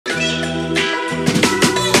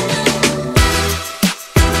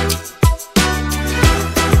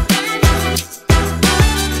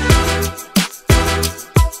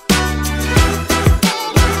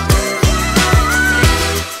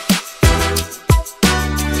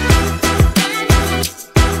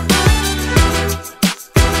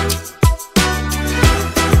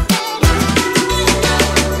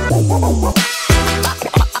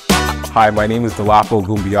Hi, my name is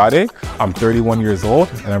Dolapo. I'm 31 years old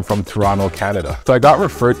and I'm from Toronto, Canada. So I got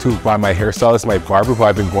referred to by my hairstylist, my barber, who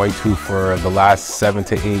I've been going to for the last 7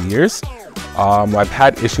 to 8 years. I've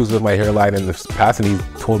had issues with my hairline in the past, and he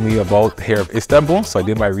told me about Hair of Istanbul. So I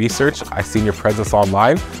did my research. I seen your presence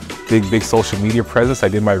online, big social media presence. I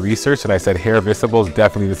did my research and I said Hair of Istanbul is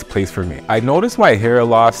definitely this place for me. I noticed my hair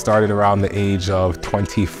loss started around the age of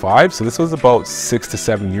 25. So this was about 6 to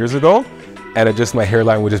 7 years ago. And my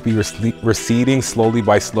hairline would just be receding slowly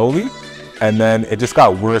by slowly. And then it just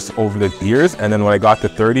got worse over the years. And then when I got to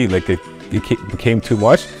 30, like it became too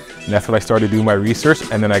much. And that's when I started doing my research,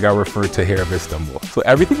 and then I got referred to Hair of Istanbul. So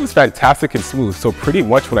everything was fantastic and smooth. So pretty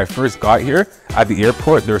much when I first got here at the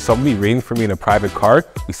airport, there was somebody waiting for me in a private car.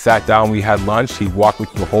 We sat down, we had lunch, he walked me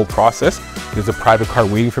through the whole process. There's a private car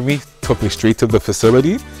waiting for me, took me straight to the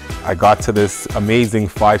facility. I got to this amazing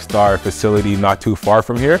 5-star facility not too far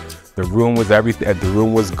from here. The room was everything, the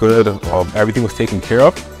room was good, everything was taken care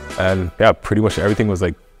of. And yeah, pretty much everything was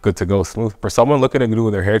like good to go, smooth. For someone looking to do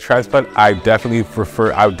their hair transplant, I would definitely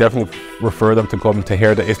refer them to come to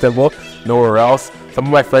Hair of Istanbul, nowhere else. Some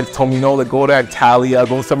of my friends told me, no, like go to Antalya,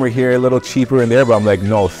 go somewhere here a little cheaper in there, but I'm like,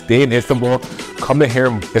 no, stay in Istanbul, come to Hair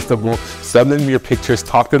of Istanbul, send them your pictures,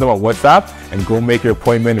 talk to them on WhatsApp, and go make your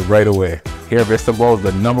appointment right away. Hair of Istanbul is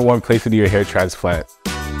the #1 place to do your hair transplant.